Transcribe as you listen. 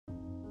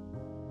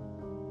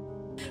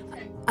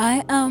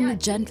I am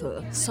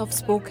gentle,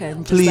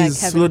 soft-spoken, just like Please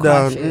slow Kevin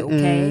down. Quashie,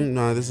 okay?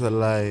 No, this is a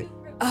lie.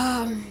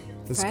 Um,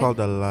 It's right? called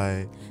a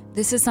lie.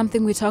 This is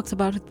something we talked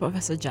about with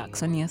Professor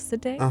Jackson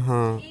yesterday.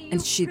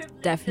 And she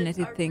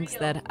definitely thinks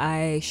that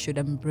I should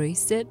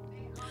embrace it.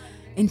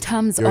 In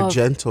terms Your of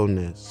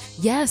gentleness.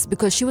 yes,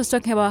 because she was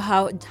talking about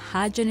how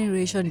her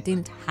generation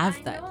didn't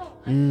have that.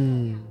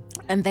 And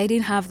they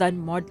didn't have that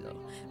model,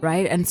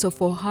 right? And so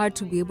for her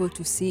to be able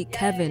to see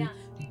Kevin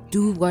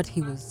do what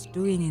he was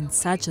doing in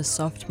such a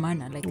soft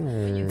manner, like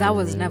that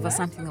was never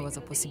something that was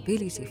a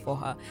possibility for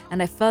her.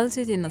 And I felt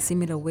it in a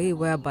similar way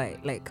whereby,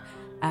 like,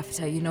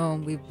 after,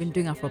 we've been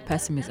doing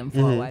Afro-pessimism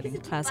for a while in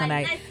class, and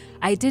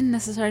I didn't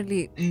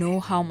necessarily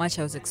know how much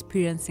I was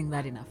experiencing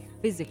that in a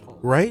physical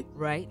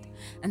Right?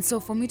 And so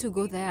for me to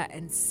go there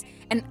and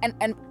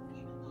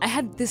I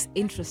had this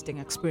interesting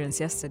experience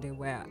yesterday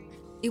where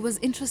it was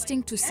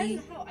interesting to see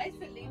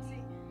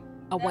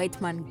a white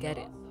man get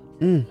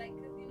it.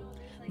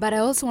 But I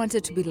also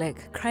wanted to be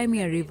like, cry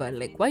me a river,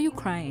 like, why are you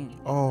crying?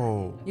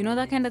 Oh. You know,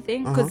 that kind of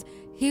thing? Because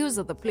he was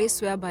at the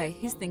place whereby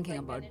he's thinking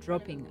about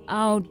dropping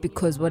out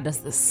because what does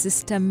the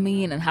system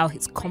mean and how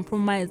he's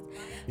compromised.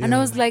 And I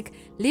was like,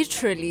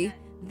 literally,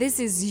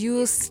 this is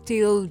you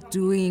still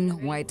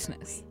doing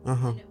whiteness,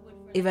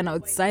 even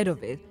outside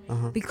of it.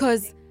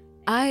 Because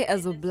I,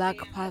 as a black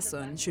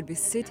person, should be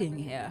sitting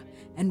here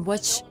and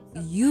watch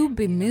you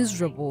be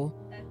miserable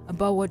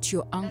about what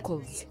your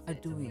uncles are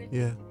doing.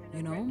 Yeah.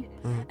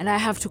 And I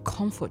have to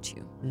comfort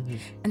you.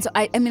 And so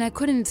I mean, I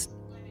couldn't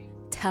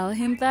tell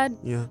him that.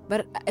 Yeah.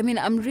 But I mean,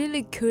 I'm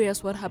really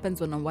curious what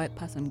happens when a white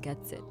person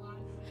gets it.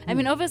 I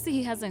mean, obviously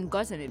he hasn't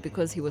gotten it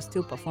because he was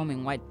still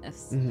performing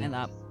whiteness in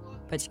that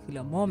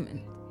particular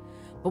moment.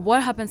 But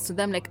what happens to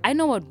them? Like, I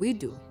know what we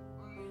do.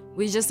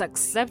 We just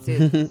accept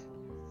it.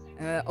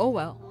 Oh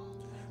well.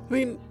 I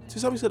mean, to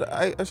some extent,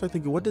 I actually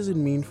think, what does it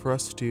mean for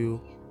us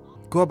to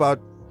go about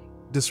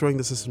destroying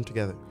the system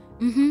together?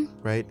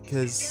 Right?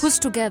 Because Who's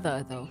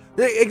together though?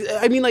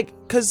 I mean, like,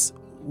 because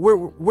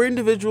we're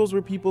individuals,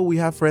 we're people, we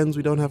have friends,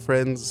 we don't have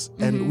friends,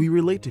 and we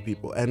relate to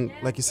people. And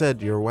like you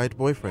said, your white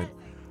boyfriend,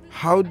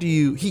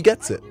 he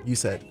gets it, you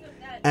said.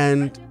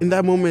 And in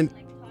that moment,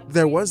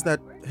 there was that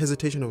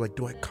hesitation of like,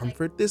 do I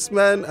comfort this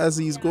man as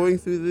he's going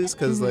through this?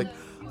 Because like,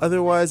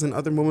 otherwise, in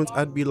other moments,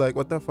 I'd be like,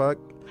 what the fuck?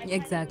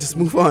 Exactly. Just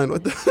move on.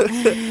 What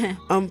the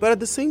but at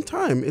the same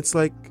time, it's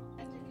like,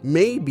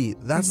 maybe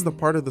that's the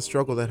part of the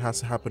struggle that has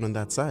to happen on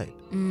that side.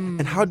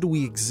 And how do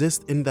we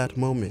exist in that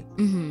moment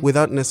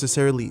without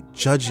necessarily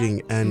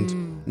judging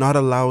and not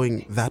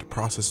allowing that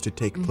process to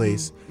take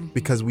place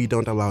because we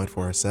don't allow it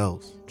for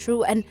ourselves?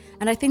 True. And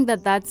I think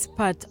that that's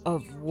part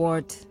of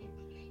what...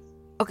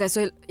 Okay,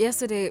 so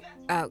yesterday,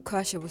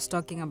 Kwasha was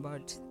talking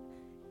about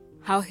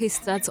how he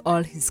starts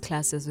all his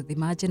classes with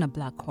Imagine a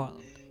Black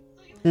World.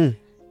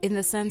 In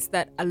the sense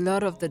that a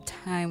lot of the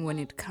time when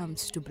it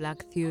comes to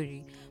black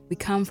theory, we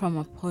come from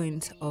a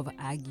point of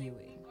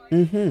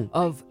arguing,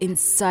 of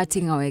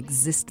inserting our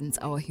existence,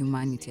 our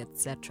humanity,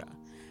 etc.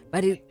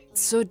 But it's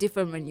so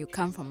different when you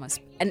come from us.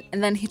 And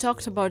then he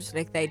talked about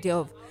like the idea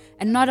of,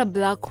 and not a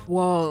black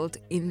world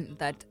in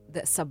that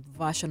the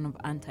subversion of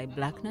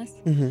anti-blackness,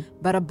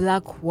 but a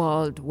black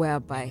world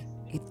whereby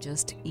it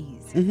just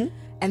is.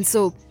 And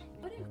so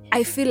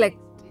I feel like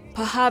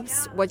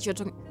perhaps what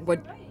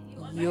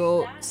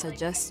your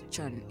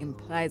suggestion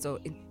implies, or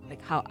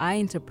like how I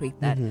interpret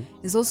that,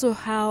 is also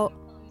how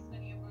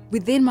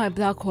within my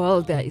black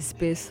world there is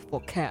space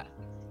for care,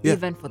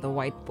 even for the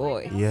white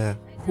boy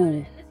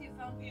who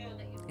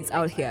is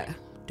out here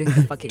doing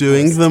the fucking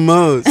doing the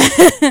most.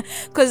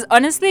 Because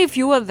honestly, if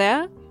you were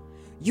there,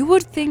 you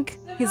would think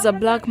he's a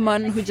black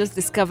man who just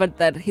discovered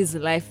that his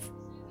life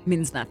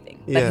means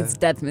nothing, that his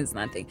death means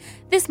nothing.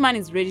 This man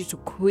is ready to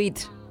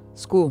quit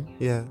school,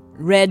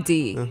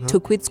 ready to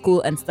quit school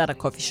and start a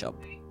coffee shop.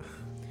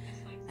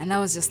 And I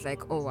was just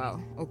like, oh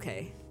wow,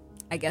 okay,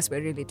 I guess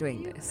we're really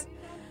doing this.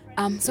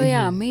 So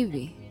yeah,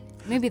 maybe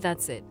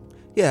that's it.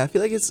 I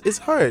feel like it's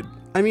hard.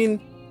 I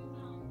mean,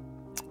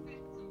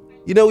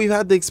 we've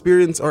had the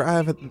experience, or I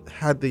have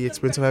had the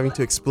experience of having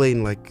to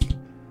explain, like,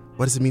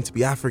 what does it mean to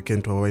be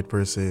African to a white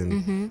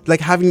person? Like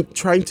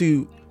trying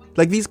to,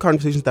 like, these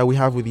conversations that we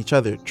have with each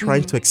other,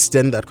 trying to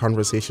extend that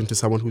conversation to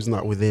someone who's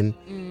not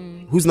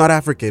who's not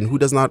African, who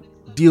does not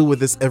deal with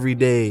this every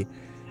day.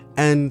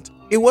 And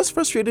it was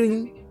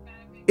frustrating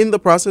in the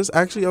process.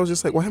 Actually, I was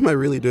just like, why am I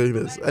really doing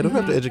this? I don't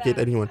have to educate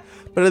anyone.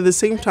 But at the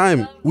same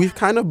time, we've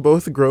kind of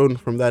both grown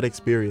from that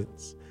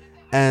experience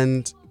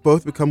and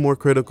both become more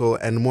critical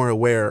and more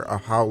aware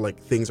of how, like,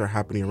 things are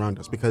happening around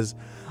us. Because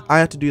I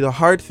had to do the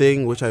hard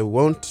thing, which I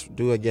won't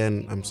do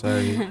again, I'm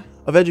sorry,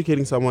 of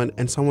educating someone,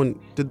 and someone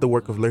did the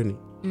work of learning,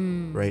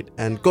 right?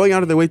 And going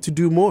out of their way to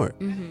do more.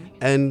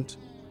 And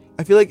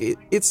I feel like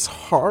it's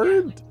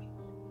hard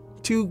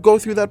to go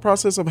through that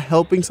process of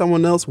helping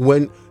someone else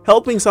when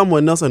helping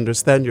someone else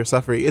understand your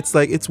suffering. It's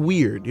like, it's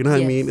weird, you know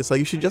what I mean? It's like,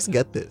 you should just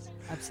get this.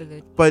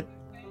 Absolutely. But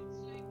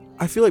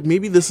I feel like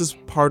maybe this is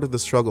part of the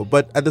struggle.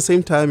 But at the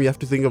same time, you have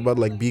to think about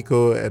like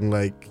Biko and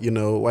like,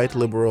 white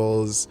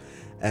liberals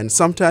and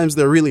sometimes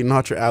they're really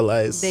not your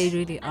allies. They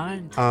really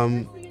aren't.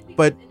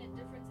 But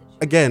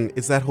again,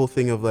 it's that whole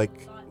thing of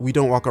like, we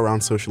don't walk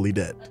around socially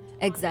dead,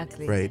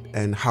 Exactly. right?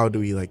 And how do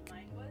we like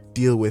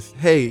deal with,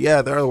 hey,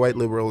 yeah, there are white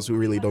liberals who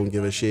really don't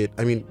give a shit.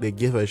 I mean, they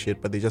give a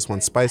shit, but they just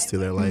want spice to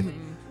their life.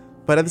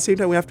 But at the same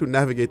time, we have to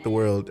navigate the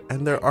world,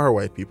 and there are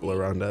white people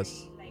around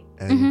us.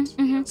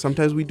 And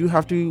sometimes we do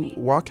have to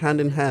walk hand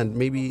in hand,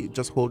 maybe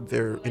just hold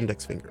their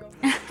index finger.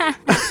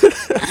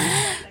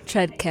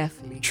 Tread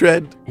carefully.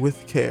 Tread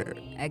with care.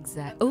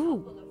 Exactly.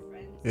 Oh.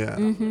 Yeah.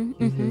 And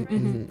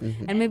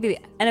maybe,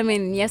 and I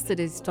mean,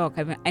 yesterday's talk,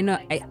 I mean,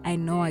 I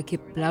know I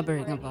keep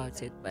blabbering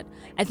about it, but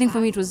I think for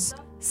me it was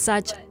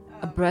such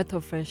a breath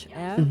of fresh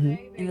air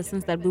in the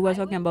sense that we were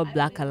talking about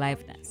Black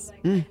aliveness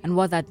and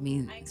what that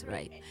means,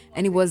 right?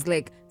 And it was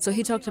like, so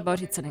he talked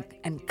about it's an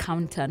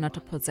encounter, not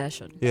a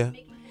possession. Yeah.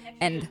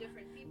 And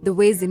the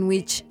ways in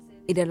which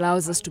it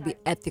allows us to be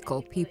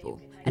ethical people,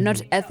 and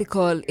not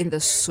ethical in the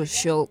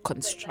social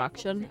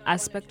construction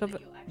aspect of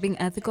being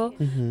ethical,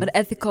 but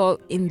ethical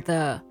in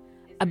the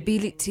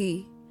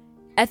ability,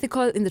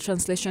 ethical in the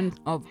translation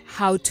of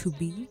how to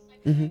be,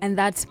 and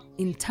that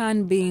in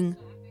turn being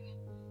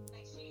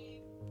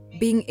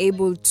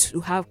able to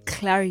have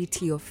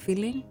clarity of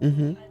feeling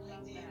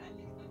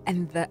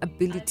and the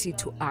ability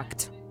to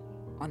act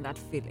on that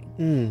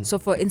feeling. So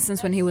for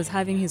instance, when he was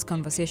having his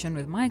conversation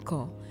with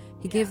Michael,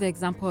 he gave the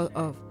example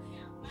of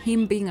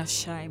him being a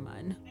shy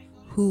man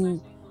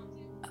who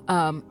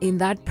in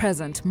that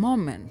present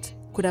moment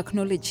could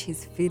acknowledge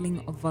his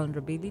feeling of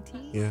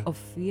vulnerability, of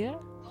fear,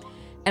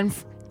 and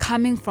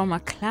coming from a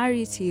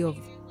clarity of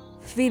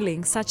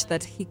feeling such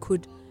that he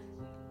could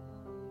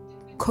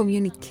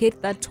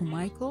communicate that to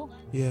Michael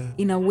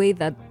in a way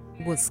that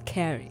was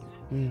caring,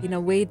 in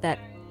a way that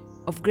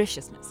of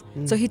graciousness.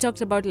 So he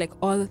talked about like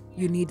all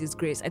you need is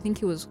grace. I think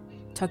he was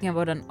talking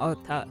about an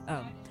author,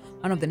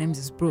 one of the names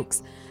is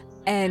Brooks,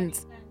 and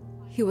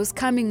he was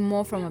coming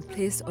more from a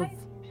place of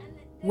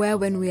where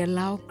when we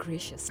allow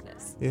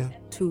graciousness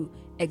to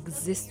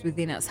exist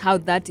within us, how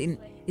that in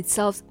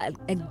itself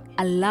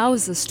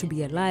allows us to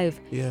be alive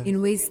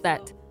in ways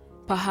that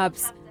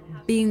perhaps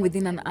being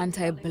within an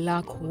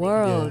anti-black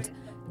world,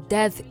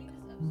 death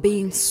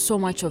being so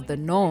much of the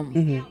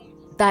norm,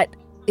 that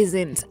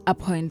isn't a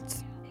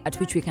point at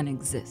which we can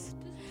exist.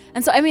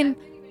 And so, I mean,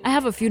 I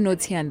have a few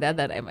notes here and there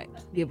that I might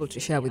be able to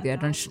share with you. I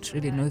don't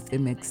really know if they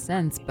make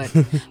sense, but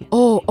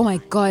oh my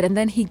God. And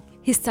then he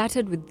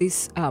started with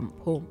this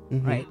poem,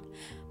 right,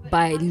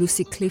 by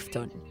Lucy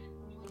Clifton.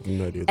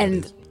 No idea.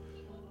 And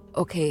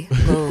okay,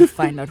 go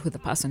find out who the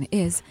person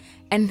is.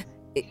 And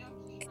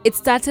it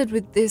started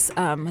with this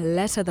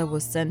letter that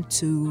was sent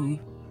to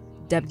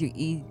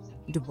W.E.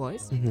 Du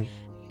Bois.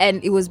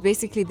 And it was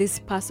basically this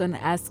person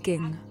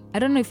asking, I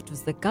don't know if it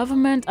was the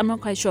government, I'm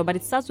not quite sure, but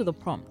it starts with a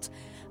prompt.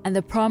 And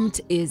the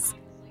prompt is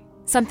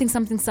something,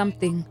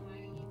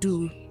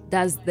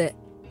 does the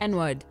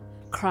N-word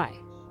cry?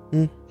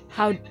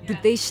 How do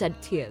they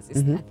shed tears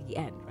is at the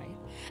end, right?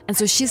 And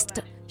so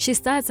she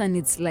starts and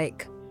it's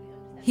like,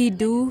 he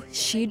do,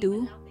 she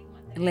do,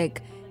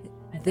 like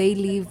they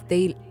live,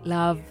 they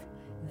love,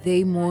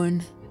 they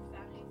mourn,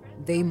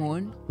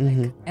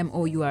 like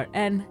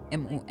M-O-U-R-N,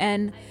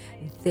 M-O-N,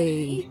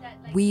 they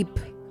weep,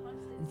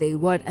 they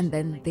what, and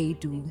then they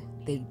do,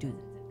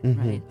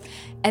 right?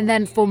 And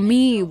then for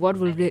me, what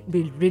will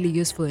be really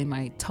useful in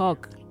my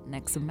talk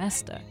next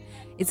semester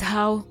is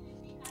how,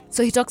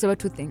 so he talks about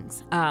two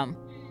things,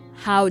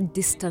 how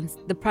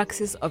the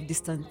praxis of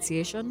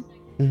distanciation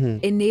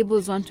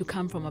enables one to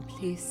come from a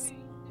place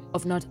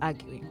of not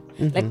arguing.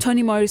 Like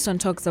Toni Morrison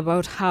talks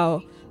about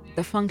how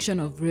the function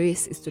of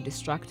race is to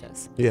distract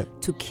us,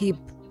 to keep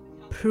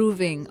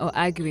proving or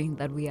arguing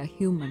that we are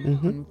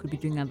human when we could be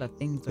doing other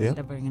things or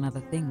endeavoring in other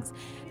things.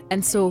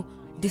 And so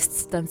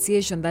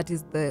distanciation, that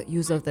is the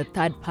use of the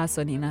third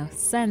person in a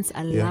sense,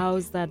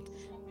 allows that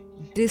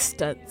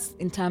distance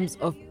in terms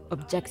of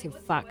objective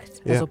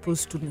fact as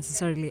opposed to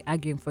necessarily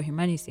arguing for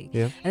humanity.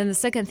 And then the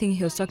second thing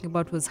he was talking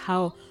about was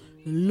how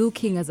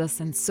looking as a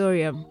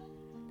sensorium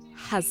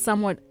has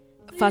somewhat,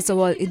 first of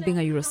all, it being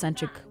a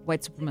Eurocentric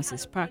white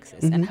supremacist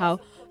praxis, and how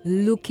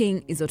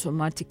looking is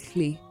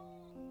automatically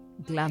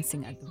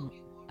glancing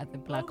at the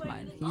black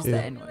man. He used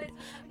the N-word.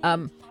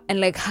 And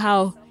like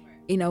how,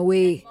 in a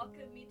way,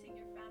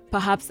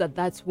 perhaps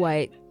that's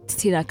why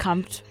Tina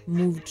Kampt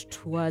moved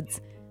towards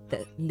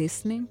the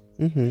listening,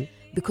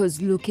 because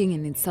looking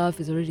in itself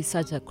is already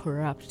such a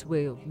corrupt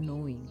way of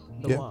knowing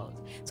the world.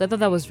 So I thought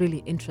that was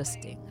really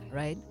interesting,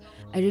 right?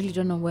 I really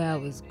don't know where I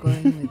was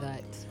going with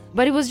that.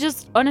 But it was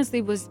just, honestly,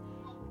 it was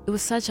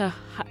such a,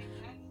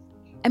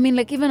 I mean,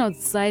 like even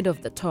outside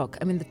of the talk,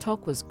 I mean, the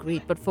talk was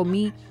great, but for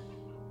me,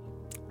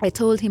 I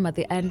told him at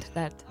the end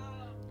that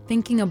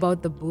thinking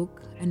about the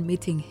book and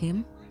meeting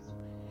him,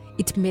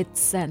 it made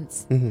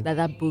sense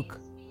that book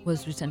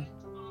was written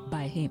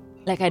by him.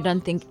 Like, I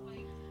don't think,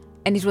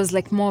 and it was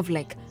like more of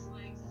like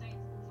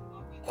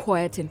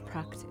quiet in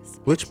practice.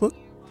 Which book?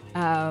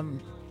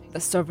 The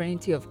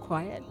Sovereignty of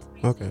Quiet.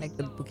 Okay. Like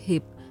the book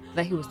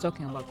that he was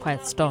talking about,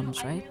 Quiet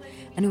Storms, right?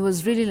 And it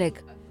was really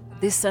like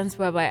this sense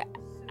whereby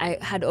I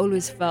had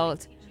always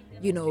felt,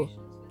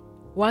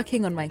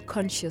 working on my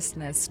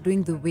consciousness,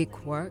 doing the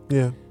wake work.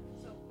 Yeah.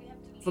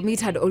 For me,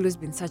 it had always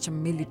been such a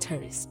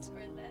militarist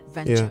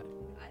venture.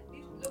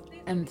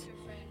 And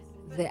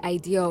the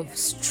idea of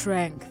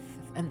strength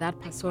and that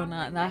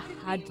persona and that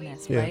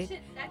hardness,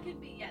 right?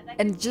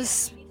 And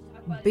just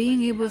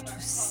being able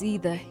to see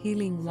the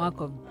healing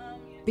work of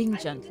being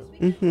gentle,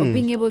 of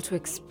being able to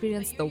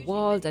experience the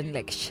world and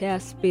like share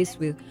space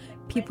with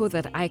people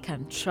that I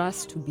can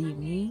trust to be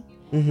me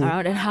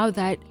around, and how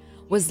that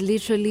was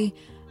literally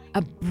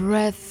a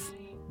breath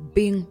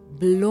being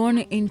blown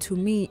into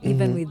me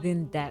even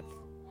within death,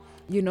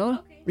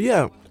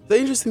 Yeah. The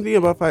interesting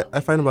thing I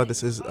find about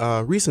this is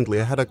recently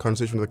I had a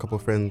conversation with a couple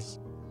of friends.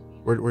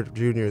 We're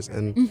juniors,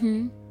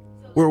 and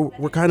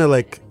we're kind of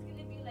like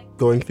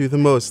going through the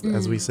most,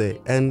 as we say.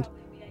 And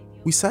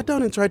we sat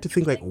down and tried to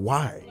think like,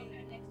 why?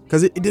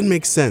 Because it didn't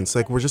make sense.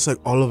 Like, we're just like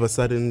all of a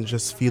sudden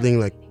just feeling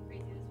like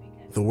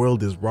the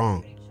world is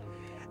wrong.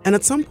 And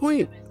at some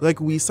point,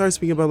 like, we started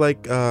speaking about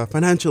like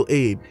financial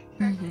aid.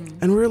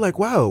 And we were like,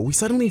 wow, we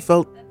suddenly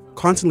felt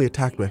constantly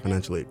attacked by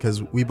financial aid,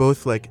 because we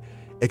both like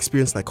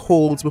experienced like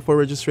holds before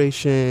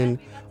registration,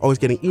 always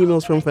getting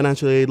emails from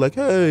financial aid like,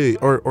 hey,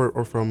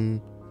 or from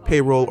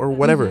payroll or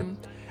whatever.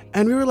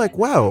 And we were like,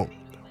 wow,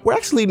 we're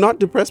actually not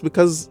depressed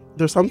because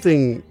there's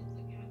something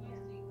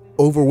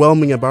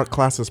overwhelming about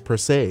classes per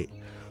se,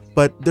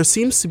 but there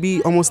seems to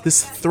be almost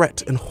this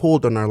threat and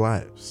hold on our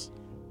lives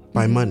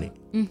by money,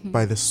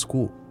 by the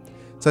school,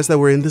 such that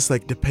we're in this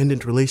like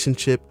dependent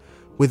relationship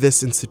with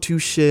this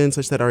institution,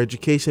 such that our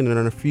education and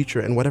our future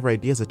and whatever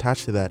ideas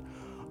attached to that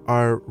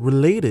are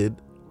related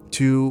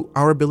to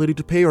our ability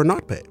to pay or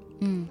not pay.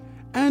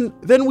 And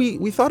then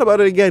we thought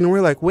about it again, and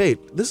we're like,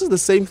 wait, this is the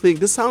same thing.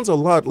 This sounds a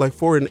lot like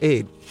foreign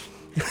aid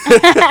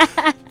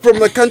from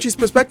the country's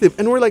perspective.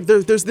 And we're like,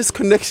 there's this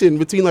connection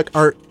between like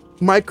our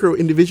micro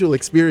individual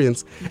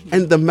experience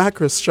and the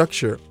macro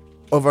structure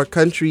of our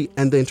country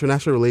and the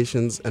international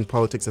relations and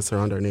politics that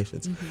surround our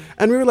nations.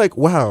 And we were like,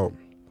 wow,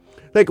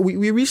 like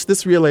we reached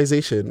this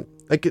realization,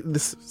 like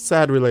this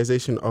sad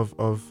realization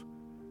of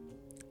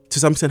to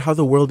some extent how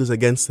the world is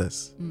against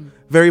us,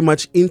 very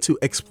much into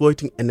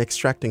exploiting and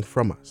extracting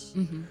from us.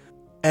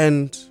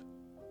 And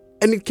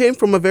it came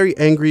from a very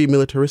angry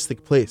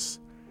militaristic place.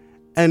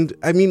 And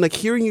I mean, like,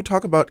 hearing you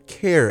talk about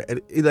care,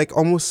 it like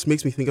almost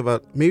makes me think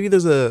about maybe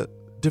there's a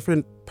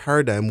different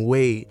paradigm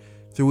way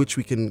through which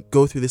we can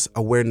go through this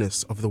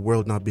awareness of the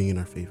world not being in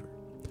our favor,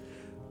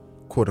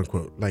 quote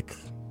unquote, like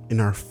in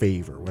our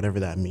favor, whatever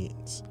that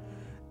means,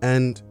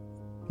 and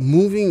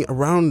moving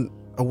around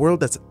a world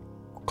that's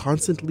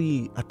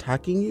constantly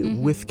attacking you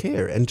with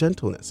care and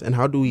gentleness. And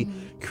how do we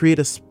create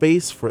a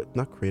space for it,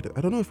 not create it,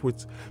 I don't know if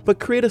it's, but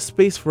create a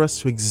space for us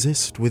to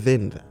exist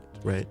within that,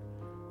 right?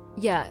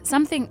 Yeah,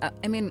 something,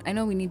 I mean, I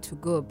know we need to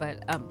go,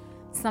 but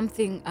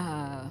something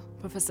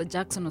Professor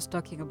Jackson was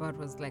talking about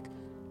was like,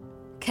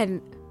 I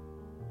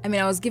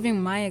was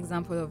giving my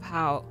example of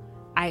how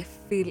I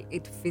feel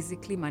it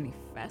physically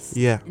manifests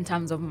in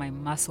terms of my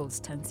muscles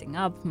tensing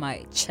up,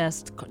 my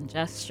chest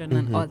congestion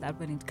and all that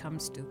when it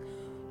comes to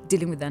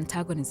dealing with the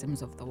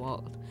antagonisms of the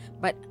world.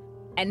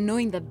 And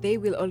knowing that they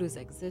will always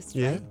exist,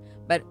 right?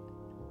 But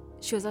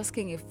she was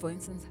asking if, for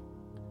instance,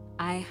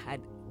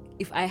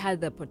 if I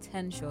had the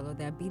potential or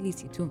the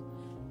ability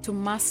to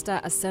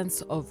master a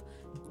sense of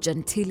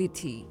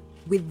gentility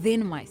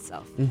within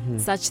myself,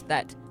 such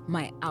that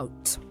my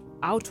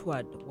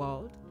outward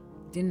world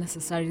didn't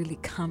necessarily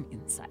come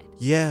inside.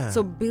 Yeah.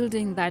 So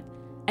building that,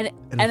 and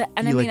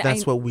I feel like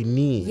that's what we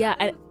need.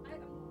 Yeah.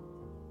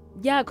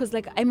 Yeah, because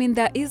like, I mean,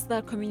 there is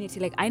that community.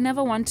 Like, I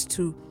never want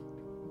to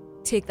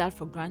take that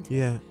for granted.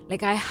 Yeah.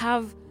 Like, I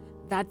have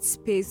that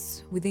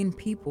space within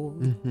people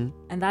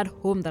and that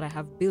home that I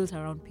have built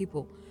around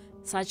people,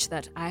 such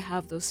that I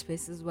have those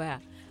spaces where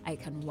I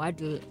can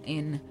waddle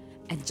in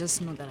and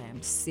just know that I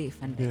am safe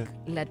and like,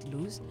 let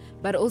loose.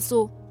 But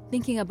also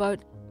thinking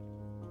about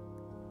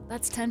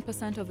that's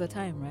 10% of the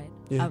time, right?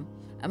 Yeah.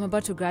 I'm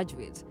about to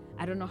graduate.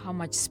 I don't know how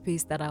much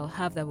space that I'll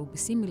have that will be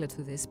similar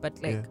to this,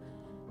 but like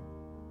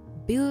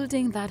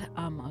building that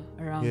armor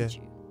around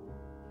you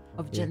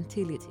of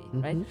gentility,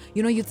 right?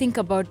 You know, you think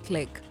about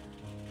like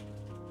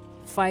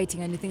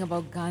fighting and you think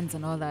about guns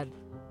and all that,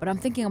 but I'm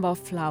thinking about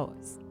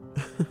flowers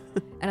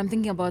and I'm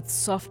thinking about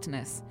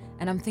softness,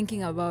 and I'm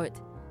thinking about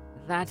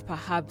that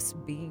perhaps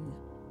being,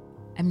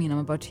 I mean, I'm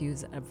about to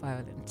use a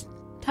violent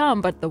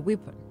term, but the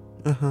weapon.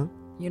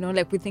 You know,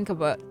 like we think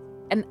about,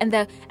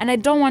 and I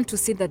don't want to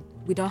say that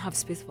we don't have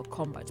space for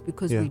combat,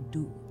 because we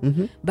do.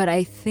 But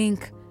I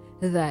think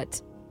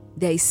that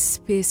there is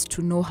space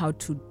to know how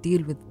to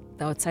deal with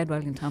the outside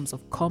world in terms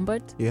of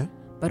combat,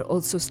 but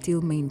also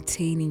still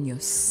maintaining your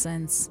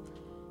sense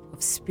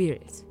of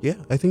spirit. Yeah,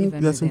 I think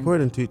that's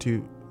important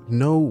to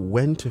know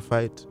when to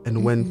fight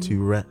and when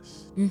to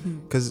rest.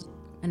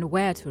 And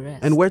where to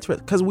rest.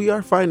 Because we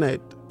are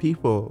finite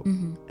people,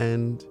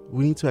 and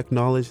we need to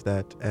acknowledge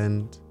that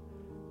and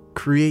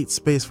create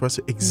space for us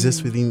to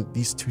exist within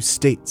these two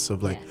states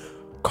of like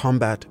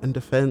combat and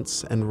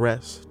defense and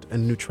rest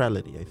and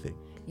neutrality, I think.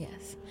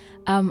 Yes.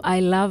 I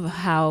love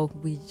how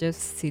we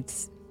just sit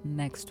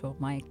next to a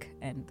mic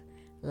and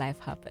life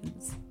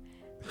happens.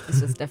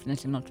 This was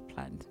definitely not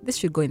planned. This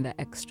should go in the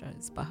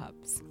extras,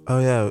 perhaps. Oh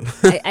yeah.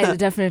 I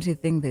definitely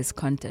think there's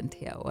content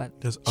here worth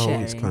There's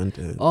always sharing.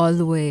 content.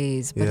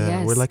 Always, but Yeah,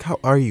 yes. we're like, how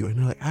are you? And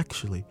you're like,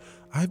 actually,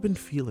 I've been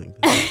feeling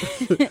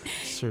this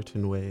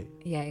certain way.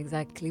 Yeah,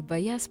 exactly.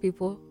 But yes,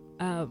 people,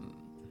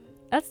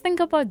 let's think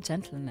about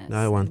gentleness.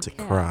 Now I want and to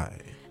care. cry.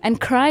 And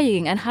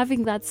crying and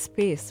having that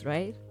space,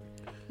 right?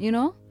 You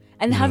know?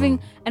 And No. having,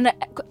 and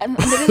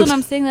the reason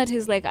I'm saying that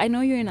is like, I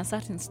know you're in a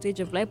certain stage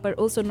of life, but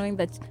also knowing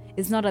that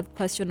it's not a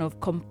question of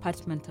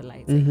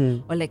compartmentalizing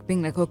Mm-hmm. or like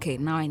being like, okay,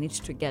 now I need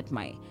to get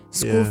my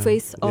school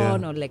face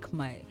on or like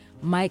my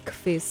mic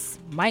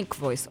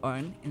voice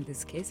on in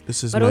this case.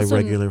 This is But my also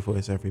regular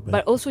voice, everybody.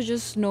 But also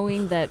just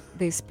knowing that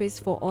there's space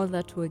for all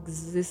that to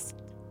exist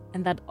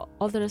and that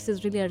all the rest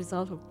is really a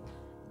result of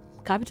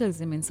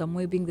capitalism in some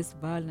way being this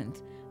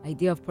violent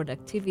idea of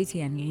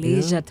productivity and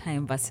leisure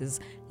time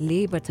versus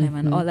labor time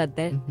and all that.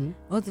 There,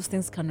 all those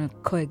things can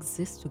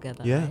coexist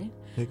together. Yeah, Right?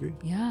 I agree.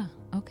 Yeah.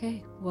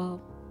 Okay.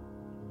 Well,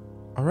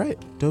 All right,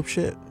 dope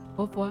shit.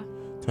 au revoir.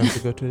 Time to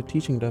go to the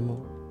teaching demo.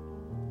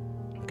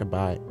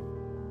 Goodbye.